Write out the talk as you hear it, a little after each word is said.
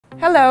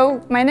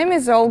Hello, my name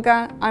is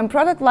Olga. I'm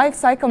Product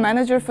Lifecycle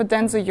Manager for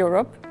DENSO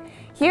Europe.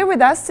 Here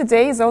with us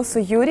today is also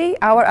Yuri,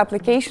 our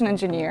Application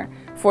Engineer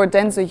for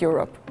DENSO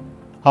Europe.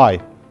 Hi,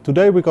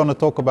 today we're going to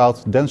talk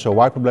about DENSO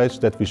wiper blades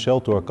that we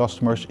sell to our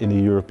customers in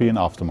the European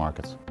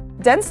aftermarket.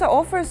 DENSO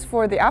offers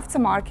for the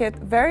aftermarket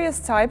various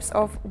types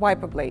of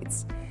wiper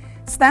blades.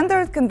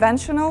 Standard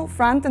conventional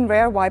front and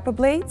rear wiper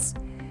blades,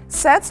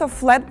 sets of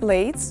flat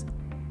blades,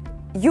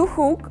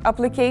 U-hook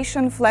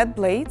application flat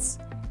blades,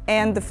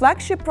 and the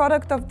flagship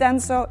product of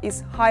DENSO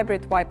is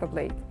hybrid wiper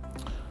blade.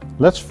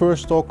 Let's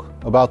first talk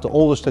about the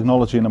oldest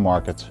technology in the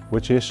market,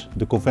 which is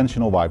the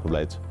conventional wiper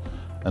blade.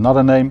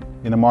 Another name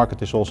in the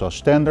market is also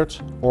standard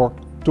or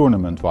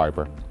tournament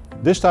wiper.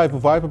 This type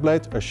of wiper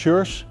blade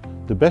assures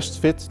the best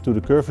fit to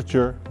the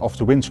curvature of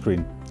the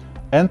windscreen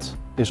and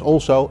is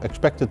also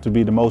expected to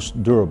be the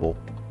most durable.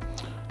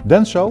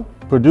 DENSO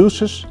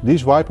produces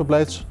these wiper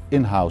blades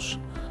in-house.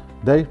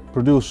 They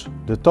produce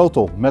the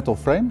total metal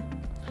frame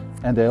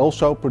and they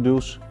also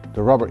produce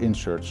the rubber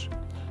inserts.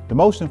 The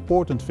most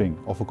important thing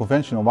of a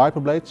conventional wiper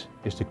blade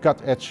is the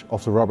cut edge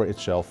of the rubber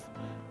itself.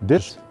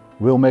 This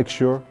will make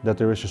sure that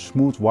there is a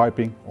smooth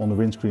wiping on the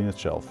windscreen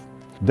itself.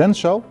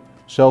 DENSO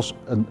sells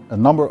a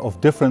number of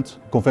different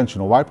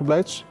conventional wiper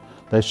blades.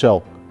 They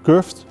sell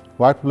curved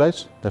wiper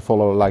blades, they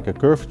follow like a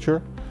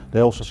curvature. They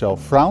also sell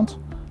frowned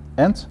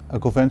and a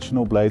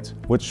conventional blade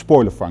with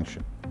spoiler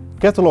function.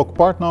 Catalog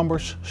part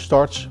numbers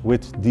starts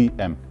with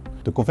DM.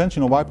 The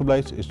conventional wiper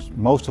blade is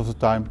most of the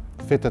time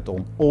fitted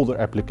on older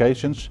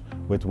applications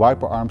with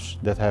wiper arms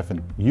that have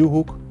an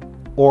U-hook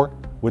or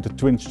with a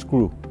twin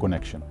screw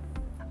connection.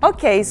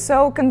 Okay,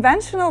 so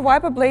conventional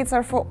wiper blades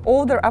are for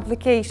older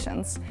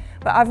applications,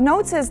 but I've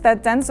noticed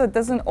that DENSO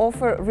doesn't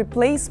offer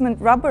replacement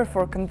rubber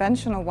for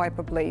conventional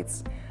wiper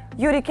blades.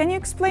 Yuri, can you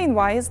explain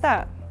why is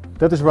that?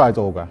 That is right,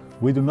 Olga.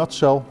 We do not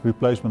sell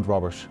replacement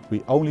rubbers.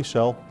 We only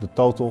sell the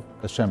total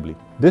assembly.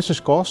 This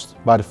is caused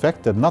by the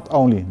fact that not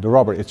only the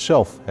rubber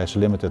itself has a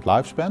limited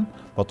lifespan,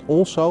 but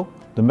also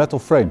the metal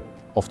frame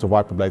of the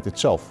wiper blade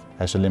itself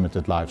has a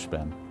limited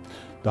lifespan.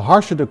 The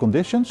harsher the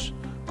conditions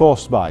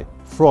caused by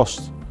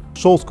frost,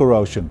 salt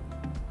corrosion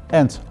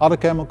and other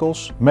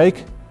chemicals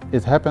make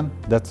it happen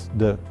that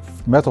the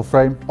metal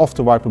frame of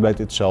the wiper blade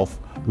itself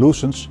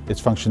loosens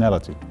its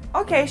functionality.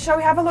 Okay, shall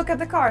we have a look at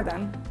the car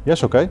then?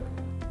 Yes, okay.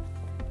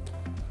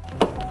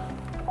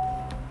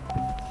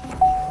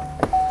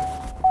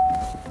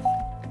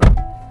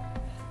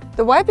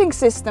 The wiping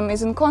system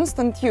is in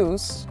constant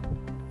use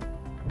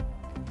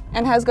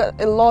and has got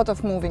a lot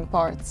of moving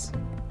parts.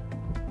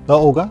 Now,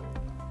 Olga,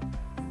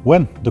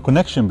 when the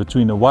connection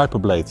between the wiper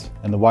blade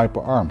and the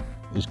wiper arm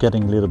is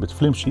getting a little bit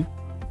flimsy,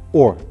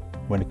 or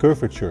when the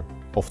curvature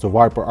of the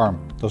wiper arm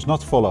does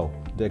not follow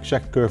the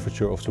exact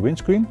curvature of the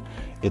windscreen,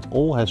 it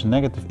all has a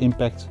negative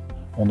impact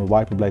on the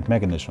wiper blade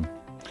mechanism.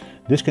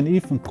 This can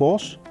even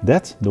cause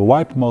that the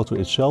wiper motor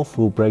itself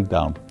will break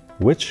down,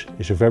 which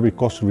is a very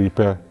costly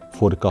repair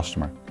for the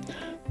customer.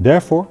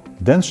 Therefore,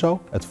 DENSO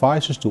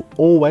advises to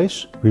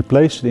always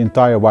replace the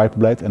entire wiper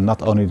blade and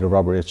not only the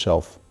rubber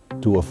itself,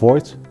 to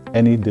avoid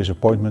any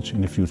disappointments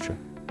in the future.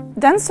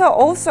 DENSO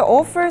also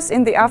offers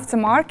in the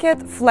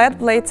aftermarket flat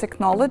blade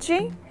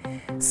technology,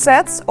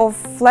 sets of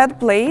flat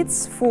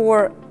blades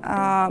for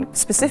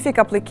specific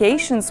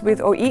applications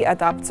with OE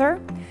adapter.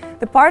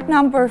 The part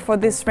number for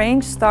this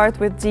range starts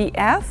with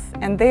DF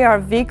and they are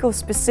vehicle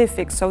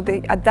specific, so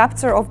the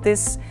adapter of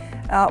this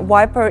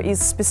wiper is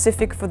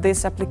specific for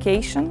this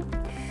application.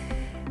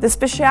 The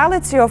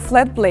speciality of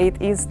flat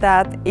blade is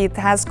that it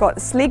has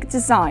got sleek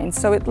design,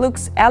 so it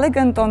looks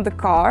elegant on the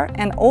car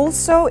and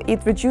also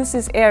it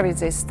reduces air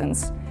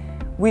resistance,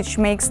 which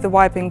makes the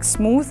wiping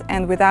smooth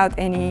and without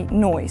any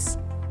noise.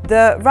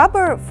 The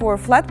rubber for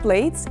flat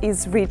blades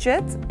is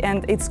rigid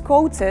and it's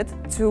coated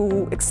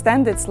to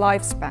extend its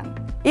lifespan.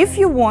 If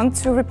you want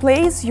to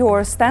replace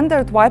your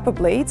standard wiper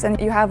blades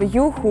and you have a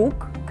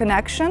U-hook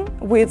connection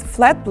with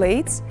flat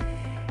blades,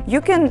 you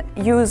can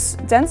use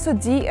DENSO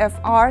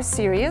DFR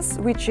series,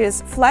 which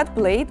is flat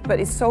blade, but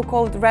is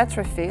so-called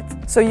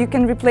retrofit. So you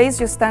can replace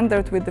your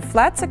standard with the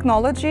flat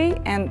technology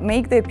and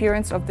make the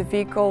appearance of the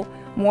vehicle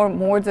more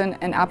modern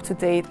and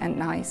up-to-date and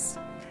nice.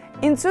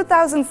 In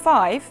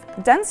 2005,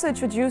 DENSO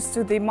introduced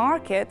to the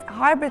market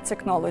hybrid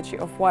technology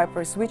of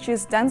wipers, which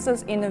is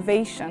DENSO's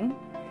innovation.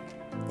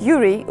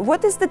 Yuri,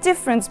 what is the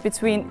difference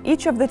between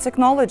each of the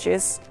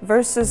technologies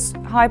versus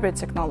hybrid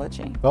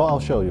technology? Well, I'll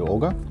show you,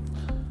 Olga.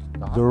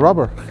 The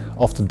rubber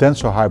of the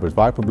DENSO hybrid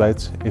wiper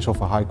blade is of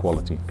a high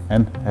quality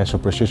and has a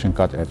precision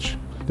cut edge.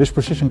 This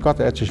precision cut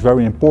edge is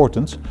very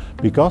important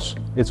because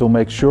it will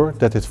make sure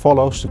that it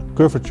follows the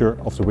curvature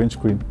of the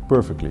windscreen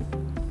perfectly.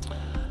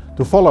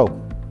 To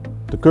follow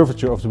the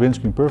curvature of the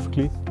windscreen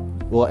perfectly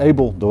will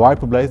enable the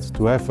wiper blade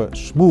to have a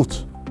smooth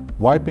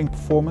wiping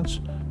performance,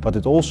 but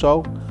it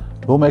also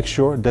will make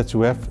sure that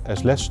you have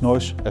as less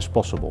noise as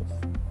possible.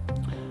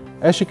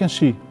 As you can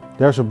see,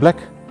 there's a black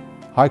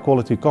high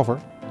quality cover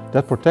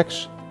that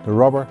protects the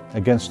rubber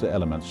against the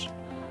elements.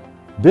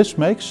 This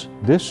makes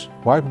this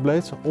wiper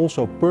blade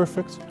also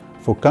perfect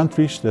for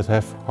countries that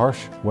have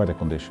harsh weather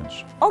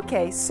conditions.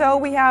 Okay, so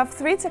we have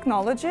three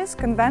technologies: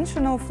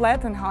 conventional,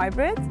 flat and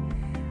hybrid.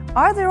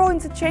 Are they all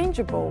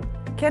interchangeable?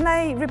 Can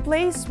I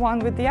replace one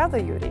with the other,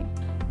 Yuri?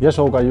 Yes,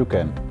 Olga, you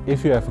can.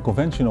 If you have a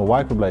conventional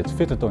wiper blade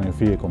fitted on your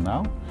vehicle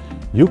now,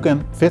 you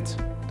can fit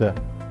the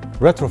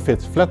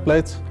retrofit flat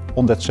blade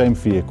on that same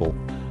vehicle.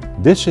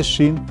 This is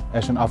seen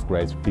as an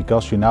upgrade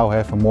because you now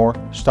have a more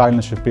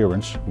stylish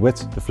appearance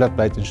with the flat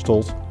blade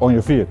installed on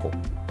your vehicle.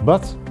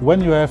 But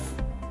when you have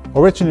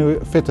originally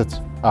fitted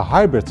a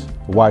hybrid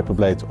wiper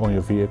blade on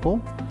your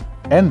vehicle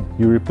and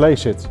you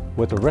replace it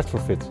with a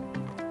retrofit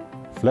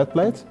flat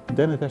blade,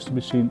 then it has to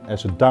be seen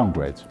as a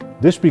downgrade.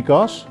 This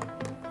because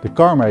the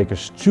car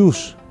makers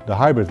choose the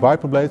hybrid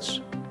wiper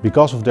blades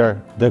because of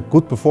their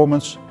good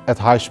performance at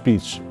high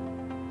speeds.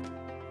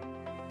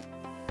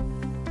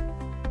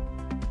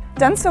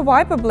 DENSO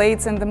wiper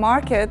blades in the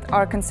market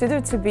are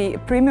considered to be a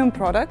premium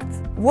product.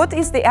 What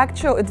is the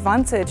actual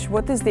advantage,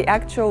 what is the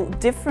actual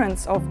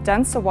difference of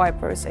DENSO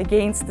wipers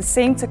against the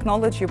same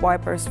technology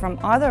wipers from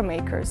other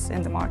makers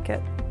in the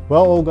market?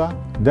 Well, Olga,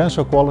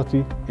 DENSO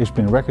quality has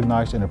been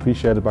recognized and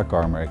appreciated by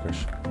car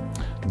makers.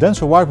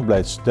 DENSO wiper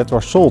blades that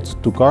are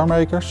sold to car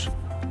makers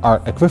are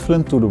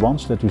equivalent to the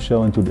ones that we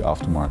sell into the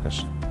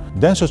aftermarket.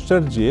 DENSO's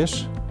strategy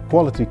is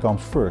quality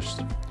comes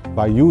first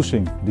by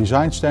using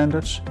design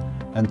standards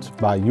and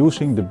by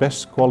using the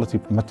best quality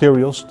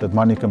materials that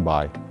money can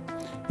buy.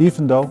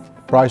 Even though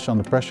price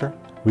under pressure,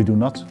 we do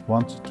not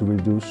want to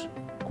reduce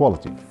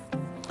quality.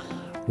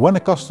 When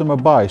a customer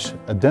buys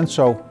a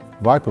DENSO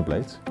wiper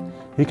blade,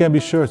 he can be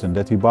certain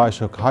that he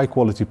buys a high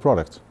quality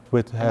product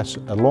which has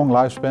a long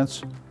lifespan,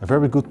 a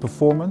very good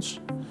performance,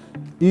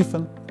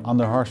 even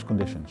under harsh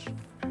conditions.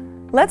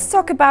 Let's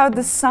talk about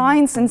the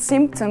signs and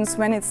symptoms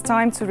when it's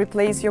time to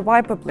replace your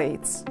wiper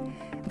blades.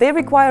 They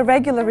require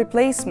regular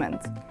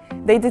replacement.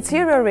 They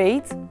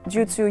deteriorate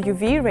due to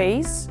UV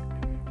rays,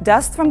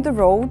 dust from the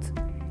road,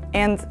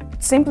 and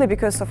simply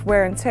because of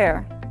wear and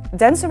tear.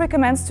 DENSO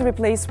recommends to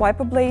replace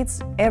wiper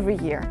blades every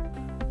year.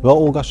 Well,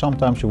 Olga,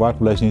 sometimes your wiper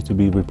blades need to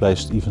be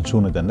replaced even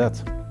sooner than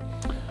that.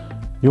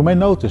 You may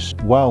notice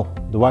while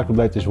the wiper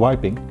blade is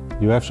wiping,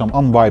 you have some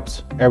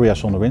unwiped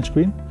areas on the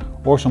windscreen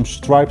or some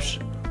stripes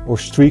or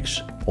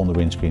streaks on the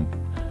windscreen.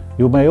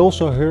 You may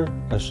also hear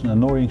an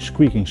annoying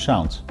squeaking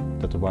sound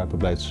that the wiper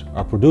blades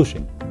are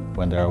producing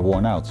when they are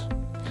worn out.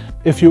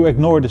 If you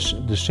ignore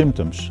the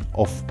symptoms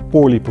of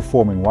poorly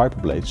performing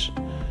wiper blades,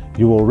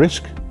 you will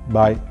risk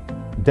by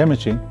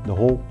damaging the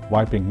whole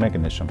wiping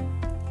mechanism.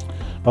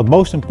 But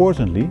most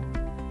importantly,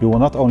 you will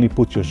not only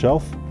put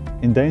yourself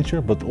in danger,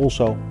 but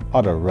also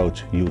other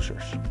road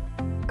users.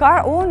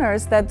 Car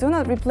owners that do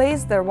not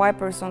replace their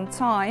wipers on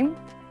time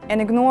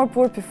and ignore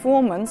poor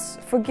performance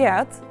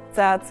forget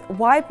that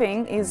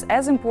wiping is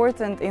as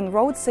important in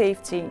road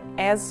safety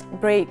as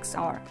brakes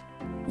are.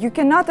 You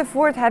cannot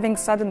afford having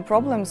sudden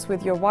problems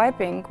with your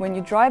wiping when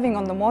you're driving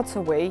on the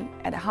motorway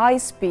at high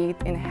speed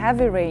in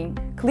heavy rain.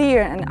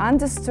 Clear and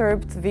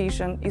undisturbed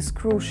vision is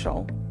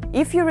crucial.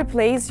 If you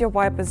replace your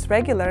wipers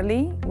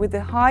regularly with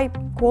a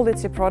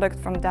high-quality product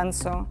from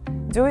DENSO,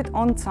 do it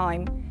on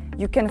time.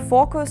 You can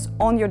focus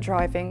on your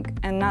driving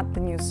and not the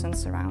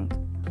nuisance around.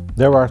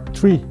 There are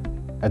three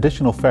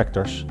additional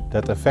factors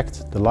that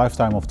affect the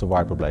lifetime of the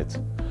wiper blade.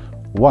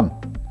 1.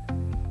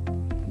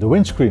 The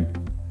windscreen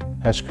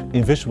has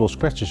invisible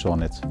scratches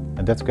on it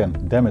and that can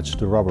damage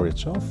the rubber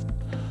itself.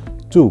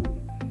 2.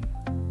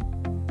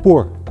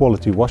 Poor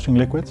quality washing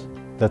liquid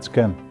that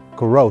can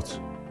corrode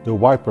the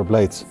wiper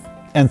blade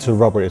and the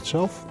rubber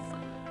itself.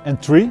 And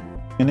 3.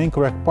 An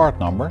incorrect part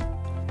number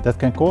that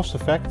can cause the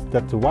fact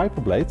that the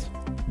wiper blade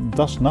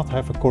does not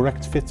have a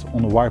correct fit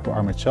on the wiper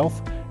arm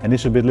itself and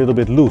is a little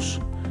bit loose.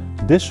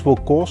 This will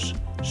cause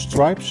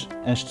stripes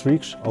and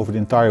streaks over the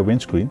entire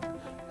windscreen,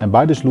 and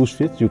by this loose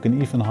fit you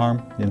can even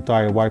harm the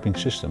entire wiping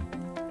system.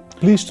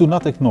 Please do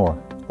not ignore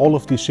all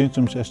of these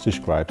symptoms as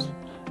described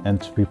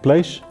and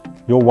replace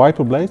your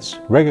wiper blades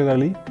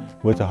regularly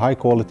with a high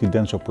quality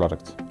DENSO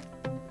product.